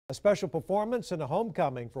A special performance and a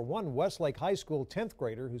homecoming for one Westlake High School 10th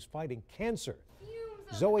grader who's fighting cancer.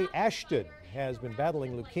 Zoe Ashton has been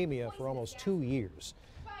battling leukemia for almost 2 years.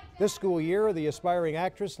 This school year, the aspiring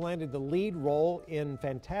actress landed the lead role in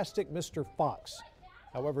Fantastic Mr. Fox.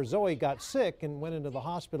 However, Zoe got sick and went into the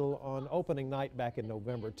hospital on opening night back in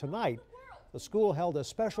November. Tonight, the school held a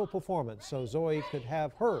special performance so Zoe could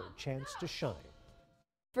have her chance to shine.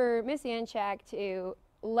 For Miss Anchak to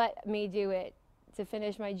let me do it, to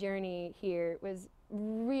finish my journey here, was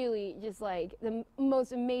really just like the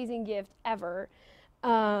most amazing gift ever.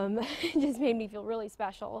 It just made me feel really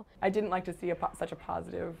special. I didn't like to see such a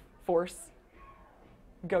positive force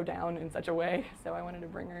go down in such a way, so I wanted to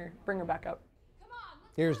bring her back up.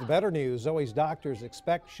 Here's the better news. Zoe's doctors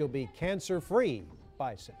expect she'll be cancer-free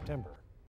by September.